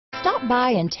Stop by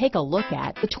and take a look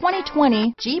at the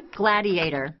 2020 Jeep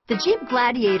Gladiator. The Jeep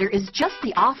Gladiator is just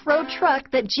the off-road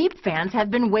truck that Jeep fans have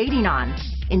been waiting on.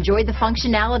 Enjoy the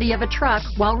functionality of a truck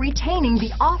while retaining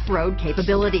the off-road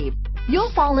capability.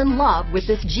 You'll fall in love with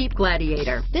this Jeep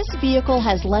Gladiator. This vehicle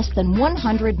has less than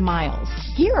 100 miles.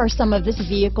 Here are some of this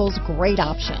vehicle's great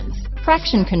options: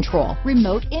 traction control,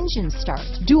 remote engine start,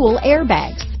 dual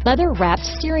airbags, leather-wrapped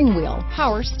steering wheel,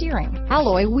 power steering,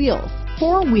 alloy wheels,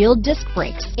 four-wheel disc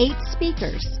brakes, 8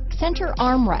 speakers, center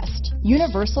armrest,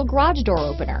 universal garage door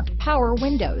opener, power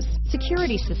windows,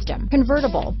 security system,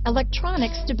 convertible,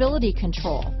 electronic stability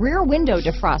control, rear window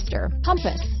defroster,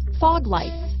 compass, fog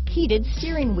lights, heated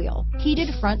steering wheel,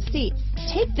 heated front seats.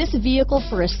 Take this vehicle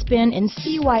for a spin and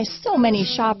see why so many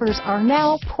shoppers are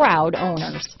now proud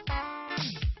owners.